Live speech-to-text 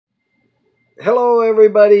Hello,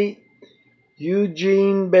 everybody.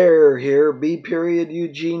 Eugene Bear here. B.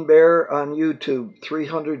 Eugene Bear on YouTube.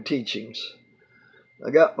 300 teachings.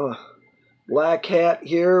 I got my black hat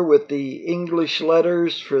here with the English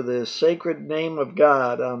letters for the sacred name of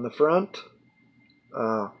God on the front.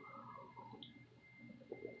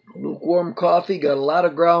 Lukewarm coffee. Got a lot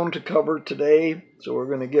of ground to cover today, so we're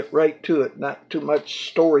going to get right to it. Not too much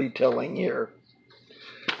storytelling here.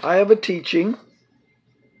 I have a teaching.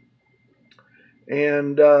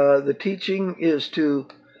 And the teaching is to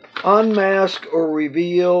unmask or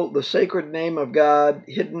reveal the sacred name of God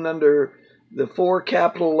hidden under the 4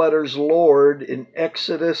 capital letters Lord in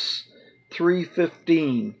Exodus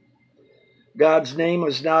 3:15. God's name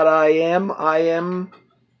is not I am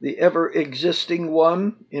the ever-existing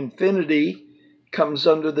one. Infinity comes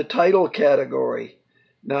under the title category.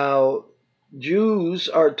 Now, Jews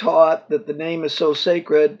are taught that the name is so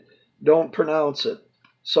sacred, don't pronounce it,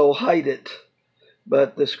 so hide it.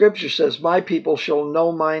 But the scripture says, my people shall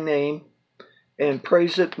know my name and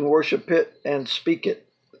praise it and worship it and speak it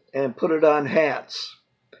and put it on hats.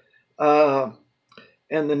 And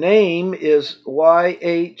the name is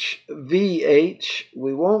YHVH.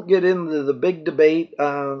 We won't get into the big debate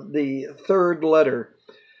on the third letter.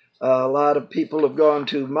 A lot of people have gone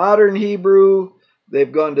to modern Hebrew.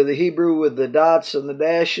 They've gone to the Hebrew with the dots and the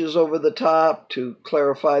dashes over the top to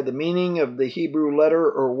clarify the meaning of the Hebrew letter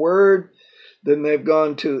or word. Then they've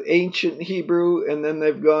gone to ancient Hebrew, and then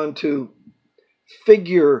they've gone to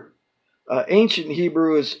figure. Ancient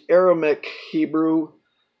Hebrew is Aramaic Hebrew,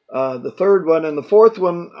 the third one. And the fourth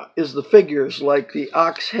one is the figures, like the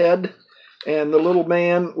ox head and the little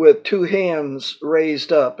man with 2 hands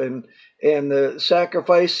raised up. And the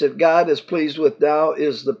sacrifice that God is pleased with now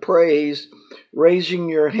is the praise, raising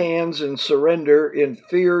your hands in surrender, in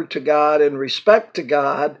fear to God and respect to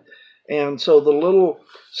God. And so the little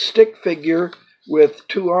stick figure with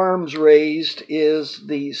 2 arms raised is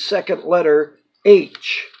the second letter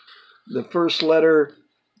H. The first letter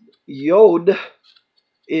Yod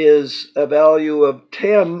is a value of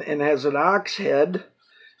 10 and has an ox head.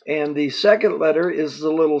 And the second letter is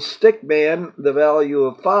the little stick man. The value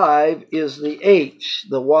of 5 is the H,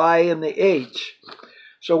 the Y and the H.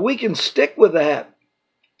 So we can stick with that.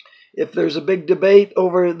 If there's a big debate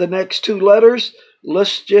over the next 2 letters,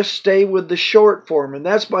 let's just stay with the short form. And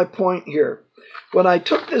that's my point here. When I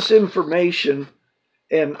took this information,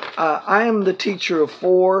 and I am the teacher of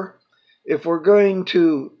 4, if we're going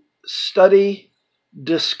to study,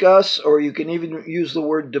 discuss, or you can even use the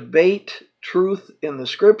word debate, truth in the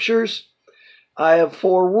scriptures, I have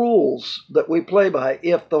 4 rules that we play by.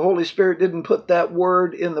 If the Holy Spirit didn't put that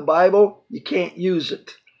word in the Bible, you can't use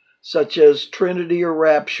it, such as Trinity or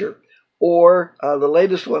rapture. Or the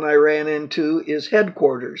latest one I ran into is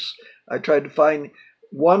headquarters. I tried to find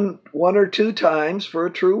one or 2 times for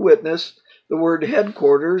a true witness the word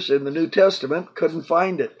headquarters in the New Testament. Couldn't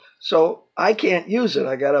find it. So I can't use it.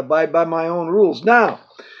 I got to abide by my own rules. Now,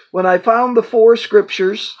 when I found the 4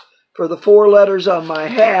 scriptures for the 4 letters on my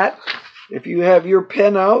hat, if you have your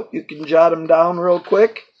pen out, you can jot them down real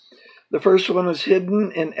quick. The first one is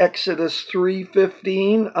hidden in Exodus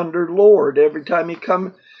 3:15 under Lord. Every time you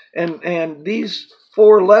come, and these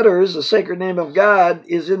 4 letters, the sacred name of God,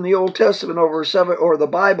 is in the Old Testament or the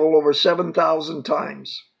Bible over 7,000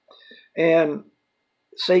 times. And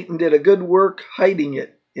Satan did a good work hiding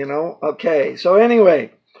it, Okay, so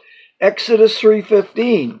anyway, Exodus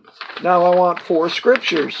 3:15. Now I want 4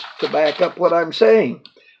 scriptures to back up what I'm saying.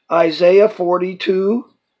 Isaiah 42,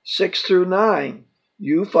 6 through 9.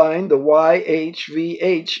 You find the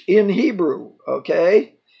YHVH in Hebrew,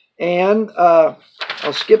 okay? And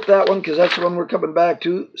I'll skip that one because that's the one we're coming back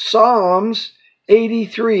to. Psalms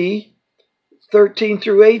 83, 13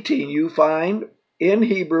 through 18. You find in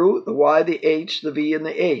Hebrew the Y, the H, the V, and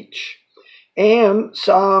the H. And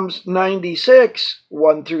Psalms 96,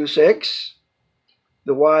 1 through 6.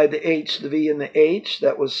 The Y, the H, the V, and the H.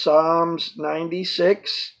 That was Psalms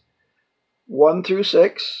 96, 1 through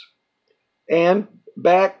 6. And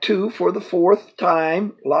back to, for the 4th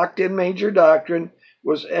time, locked in major doctrine,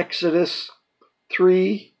 was Exodus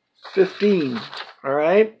 3:15. All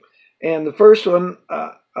right? And the first one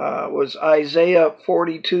was Isaiah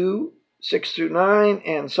 42, 6 through 9,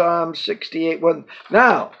 and Psalm 68, 1.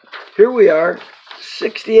 Now, here we are,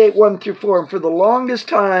 68, 1 through 4. And for the longest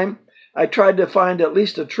time, I tried to find at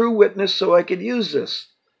least a true witness so I could use this.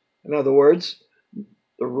 In other words,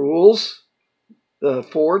 the rules, the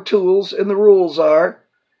 4 tools in the rules are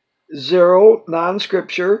 0,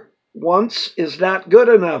 non-scripture. Once is not good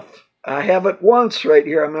enough. I have it once right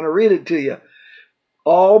here. I'm going to read it to you.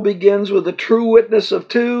 All begins with a true witness of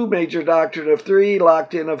 2, major doctrine of 3,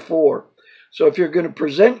 locked in of 4. So if you're going to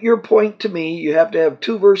present your point to me, you have to have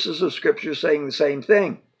two verses of Scripture saying the same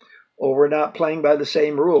thing. Or we're not playing by the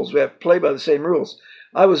same rules. We have to play by the same rules.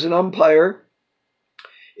 I was an umpire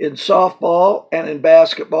in softball and in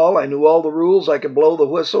basketball. I knew all the rules. I could blow the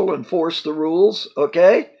whistle and force the rules,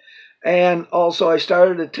 okay? And also I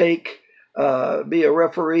started to be a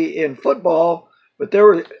referee in football, but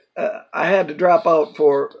I had to drop out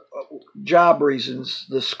for job reasons,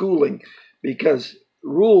 the schooling, because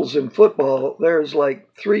rules in football, there's like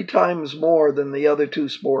 3 times more than the other 2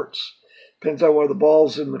 sports. Depends on whether the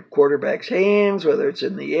ball's in the quarterback's hands, whether it's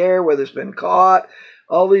in the air, whether it's been caught,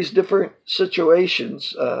 all these different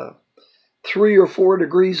situations, 3 or 4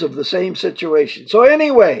 degrees of the same situation. So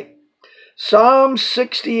anyway, Psalm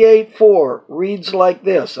 68:4 reads like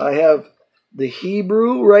this. I have the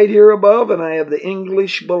Hebrew right here above, and I have the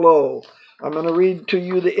English below. I'm going to read to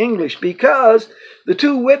you the English, because the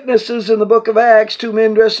 2 witnesses in the book of Acts, 2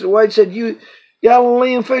 men dressed in white, said, "You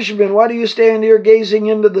Galilean fishermen, why do you stand here gazing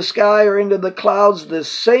into the sky or into the clouds? The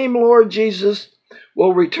same Lord Jesus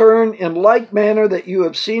will return in like manner that you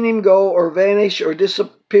have seen him go or vanish or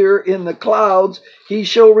disappear in the clouds. He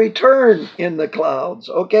shall return in the clouds."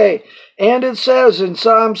 Okay, and it says in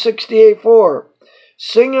Psalm 68:4,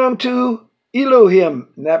 "Sing unto Elohim,"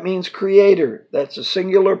 and that means creator. That's a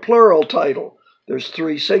singular plural title. There's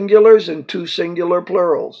 3 singulars and 2 singular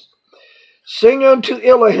plurals. "Sing unto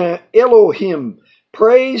Elohim,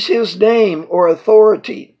 praise his name or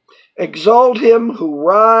authority. Exalt him who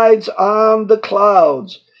rides on the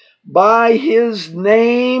clouds. By his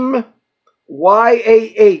name,"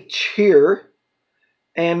 YAH here.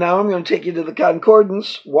 And now I'm going to take you to the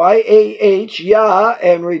concordance. YAH, Yah,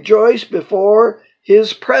 and rejoice before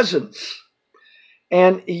his presence.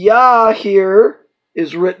 And Yah here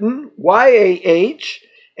is written YAH,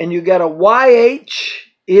 and you got a YH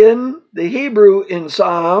in the Hebrew in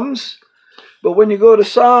Psalms. But when you go to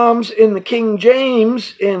Psalms in the King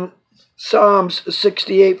James, in Psalms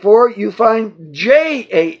 68:4, you find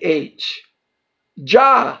JAH,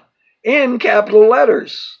 Jah, in capital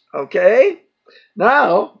letters. Okay?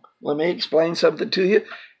 Now, let me explain something to you.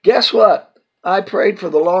 Guess what? I prayed for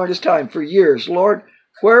the longest time, for years. Lord,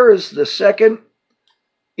 where is the second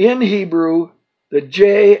in Hebrew, the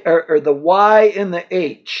J or the Y and the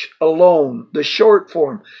H alone, the short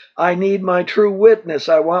form? I need my true witness.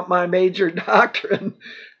 I want my major doctrine.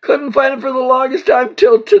 Couldn't find it for the longest time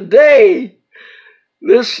till today,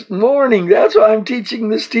 this morning. That's why I'm teaching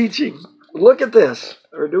this teaching. Look at this.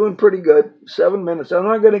 We're doing pretty good. 7 minutes. I'm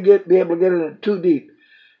not going to be able to get in it too deep.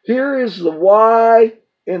 Here is the Y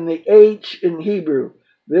and the H in Hebrew.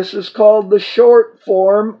 This is called the short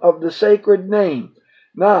form of the sacred name.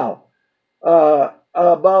 Now,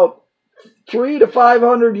 about 300 to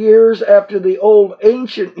 500 years after the old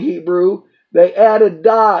ancient Hebrew, they added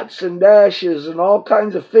dots and dashes and all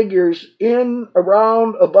kinds of figures in,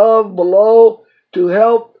 around, above, below to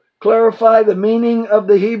help clarify the meaning of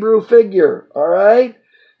the Hebrew figure. All right?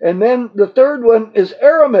 And then the third one is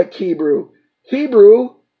Aramaic Hebrew.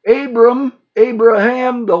 Hebrew, Abram,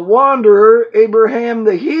 Abraham the wanderer, Abraham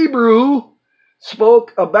the Hebrew,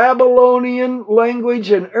 spoke a Babylonian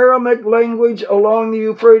language and Aramaic language along the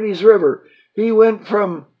Euphrates River. He went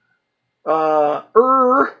from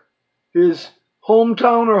his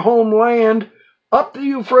hometown or homeland, up the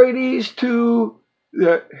Euphrates to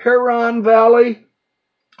the Haran Valley,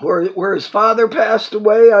 where his father passed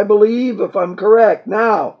away, I believe, if I'm correct.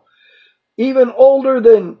 Now, even older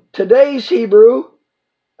than today's Hebrew,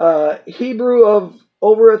 Hebrew of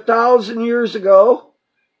over 1,000 years ago,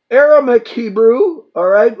 Aramaic Hebrew, all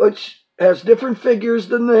right, which has different figures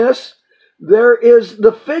than this. There is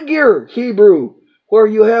the figure Hebrew, where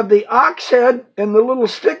you have the ox head and the little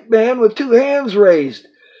stick man with 2 hands raised.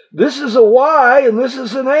 This is a Y and this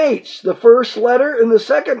is an H, the first letter and the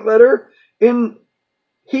second letter in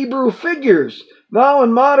Hebrew figures. Now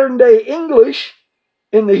in modern day English,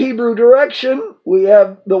 in the Hebrew direction, we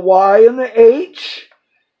have the Y and the H.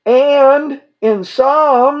 And in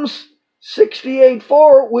Psalms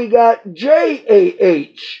 68:4, we got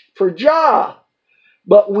JAH for Jah.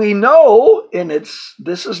 But we know, and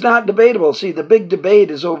this is not debatable. See, the big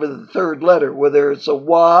debate is over the third letter, whether it's a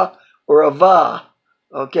Wa or a Va.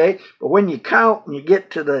 Okay? But when you count and you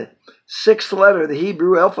get to the 6th letter of the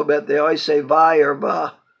Hebrew alphabet, they always say Vi or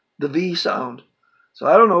Va, the V sound. So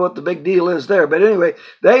I don't know what the big deal is there. But anyway,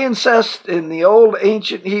 they insist in the old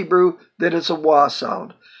ancient Hebrew that it's a Wa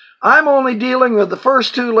sound. I'm only dealing with the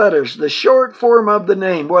first 2 letters, the short form of the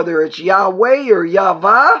name, whether it's Yahweh or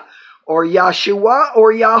Yahvah or Yahshua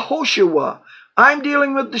or Yahoshua. I'm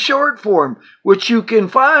dealing with the short form, which you can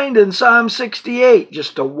find in Psalm 68,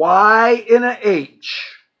 just a Y and a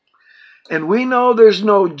H. And we know there's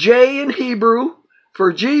no J in Hebrew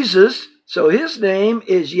for Jesus, so his name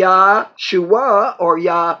is Yahshua or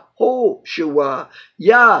Yahoshua.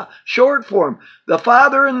 Yah, short form. The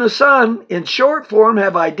Father and the Son in short form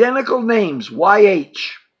have identical names, YH.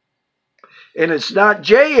 And it's not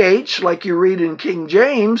JH like you read in King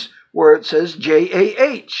James where it says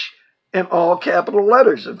JAH in all capital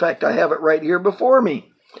letters. In fact, I have it right here before me.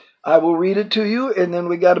 I will read it to you, and then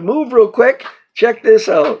we got to move real quick. Check this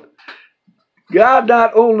out. God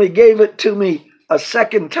not only gave it to me a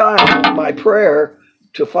second time, my prayer,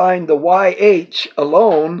 to find the YH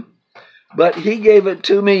alone, but he gave it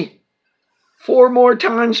to me 4 more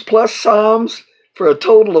times plus Psalms for a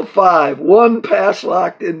total of 5. 1 pass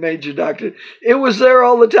locked in major doctrine. It was there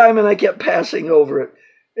all the time, and I kept passing over it.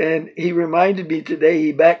 And he reminded me today,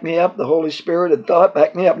 he backed me up, the Holy Spirit and thought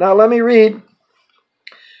backed me up. Now let me read.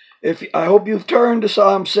 I hope you've turned to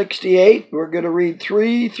Psalm 68. We're going to read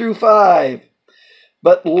 3 through 5.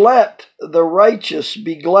 But let the righteous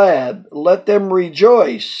be glad. Let them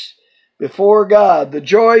rejoice before God. The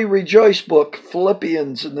Joy Rejoice book,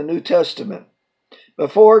 Philippians in the New Testament.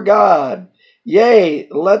 Before God. Yea,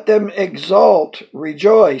 let them exalt,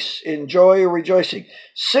 rejoice, in joy or rejoicing.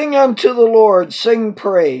 Sing unto the Lord, sing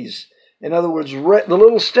praise. In other words, the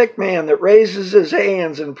little stick man that raises his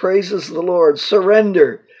hands and praises the Lord,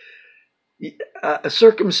 surrender. A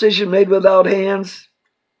circumcision made without hands,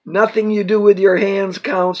 nothing you do with your hands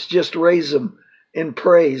counts, just raise them in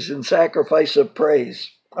praise, in sacrifice of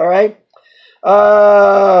praise. All right?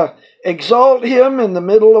 Exalt him in the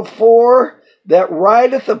middle of 4. That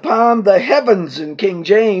rideth upon the heavens in King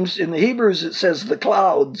James. In the Hebrews it says the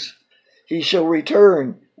clouds. He shall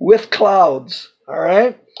return with clouds. All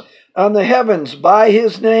right? On the heavens by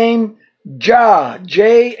his name, Jah,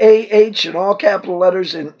 J-A-H in all capital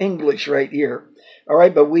letters in English right here. All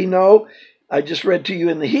right, but we know, I just read to you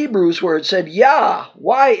in the Hebrews where it said Yah,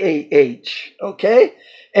 Y-A-H. Okay?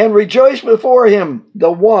 And rejoice before him,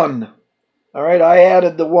 the one. All right, I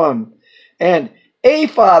added the one. And a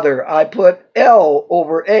Father, I put L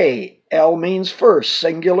over A. L means first,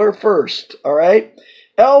 singular first, all right?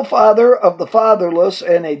 El Father of the fatherless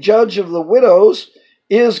and a judge of the widows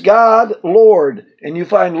is God, Lord. And you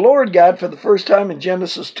find Lord God for the first time in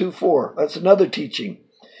Genesis 2:4. That's another teaching.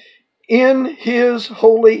 In his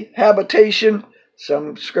holy habitation,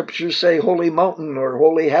 some scriptures say holy mountain or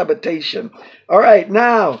holy habitation. All right,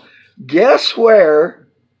 now, guess where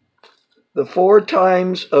the 4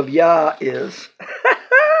 times of Yah is?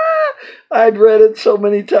 I'd read it so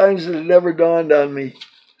many times that it never dawned on me.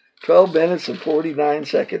 12 minutes and 49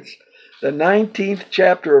 seconds. The 19th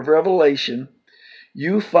chapter of Revelation,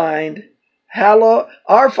 you find,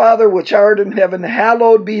 Our Father which art in heaven,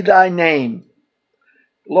 hallowed be thy name.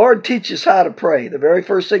 Lord, teach us how to pray. The very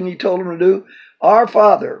first thing he told him to do, Our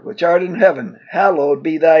Father which art in heaven, hallowed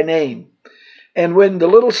be thy name. And when the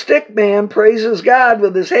little stick man praises God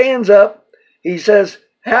with his hands up, he says,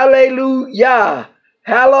 Hallelujah,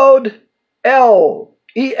 hallowed El,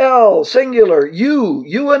 E-L, singular,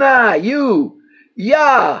 you and I, you,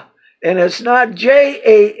 Yah. And it's not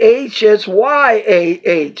J-A-H, it's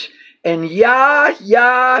Y-A-H. And Yah,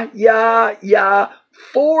 Yah, Yah, Yah,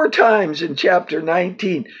 4 times in chapter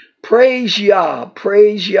 19. Praise Yah,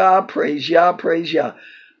 praise Yah, praise Yah, praise Yah.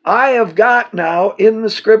 I have got now in the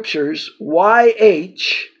scriptures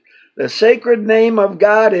YH, the sacred name of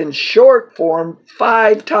God in short form,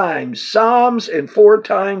 5 times. Psalms and 4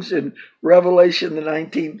 times in Revelation, the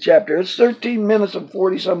 19th chapter. It's 13 minutes and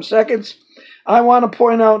 40-some seconds. I want to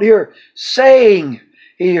point out here, saying,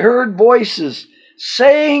 he heard voices,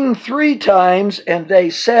 saying 3 times, and they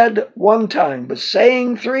said 1 time. But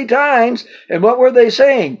saying 3 times, and what were they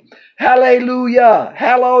saying? Hallelujah,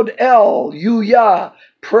 hallowed El, you Yah.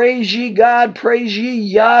 Praise ye God, praise ye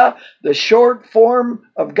Yah, the short form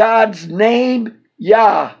of God's name,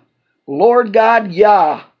 Yah. Lord God,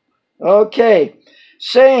 Yah. Okay.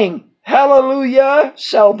 Saying, hallelujah,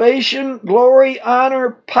 salvation, glory,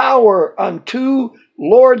 honor, power unto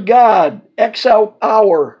Lord God. XL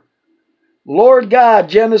hour. Lord God,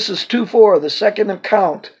 Genesis 2:4, the second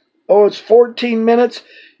account. Oh, it's 14 minutes.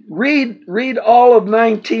 Read all of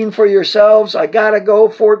 19 for yourselves. I gotta go.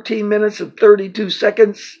 14 minutes and 32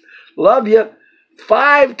 seconds. Love you.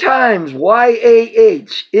 5 times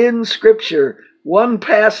YAH in Scripture. 1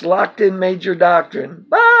 pass locked in major doctrine.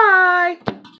 Bye.